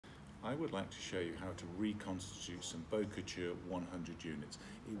I would like to show you how to reconstitute some Bocouture 100 units.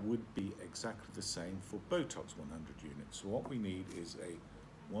 It would be exactly the same for Botox 100 units. So what we need is a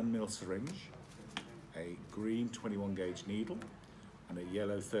 1 ml syringe, a green 21 gauge needle, and a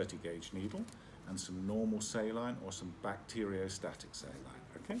yellow 30 gauge needle, and some normal saline or some bacteriostatic saline,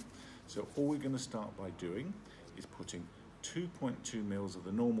 okay? So all we're going to start by doing is putting 2.2 mils of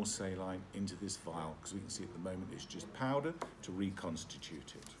the normal saline into this vial, because we can see at the moment it's just powder to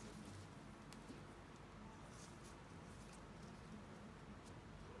reconstitute it.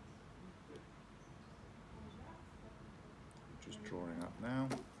 Just drawing up now.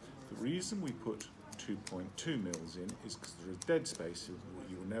 The reason we put 2.2 mils in is because there is dead space that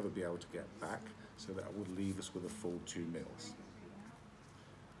you will never be able to get back, so that would leave us with a full 2 mils.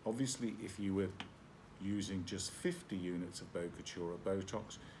 Obviously, if you were using just 50 units of Bocouture or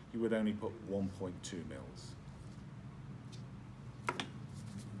Botox, you would only put 1.2 mils.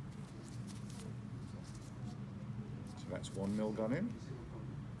 So that's 1 mil gone in.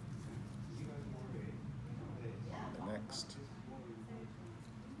 The next,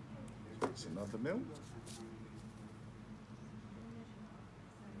 so it's another mil.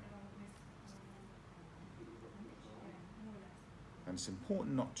 And it's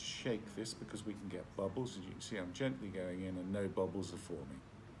important not to shake this because we can get bubbles. As you can see, I'm gently going in and no bubbles are forming.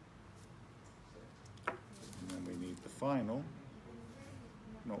 And then we need the final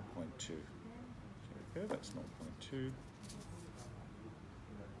 0.2. There we go, that's 0.2. And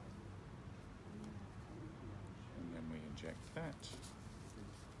then we inject that.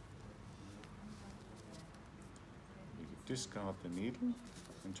 We could discard the needle,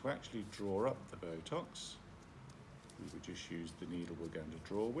 and to actually draw up the Botox, we would just use the needle we're going to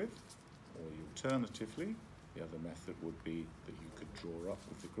draw with, or alternatively, the other method would be that you could draw up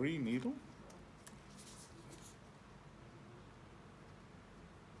with the green needle.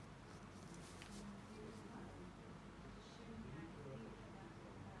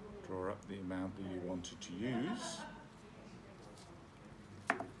 Draw up the amount that you wanted to use,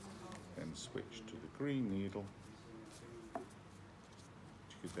 then switch to the green needle, which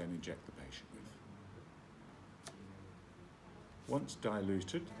you could then inject the patient with. Once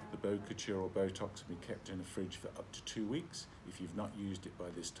diluted, the Bocouture or Botox can be kept in a fridge for up to 2 weeks. If you've not used it by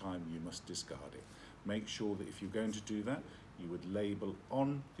this time, you must discard it. Make sure that if you're going to do that, you would label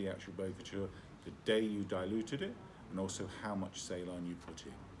on the actual Bocouture the day you diluted it and also how much saline you put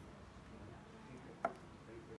in.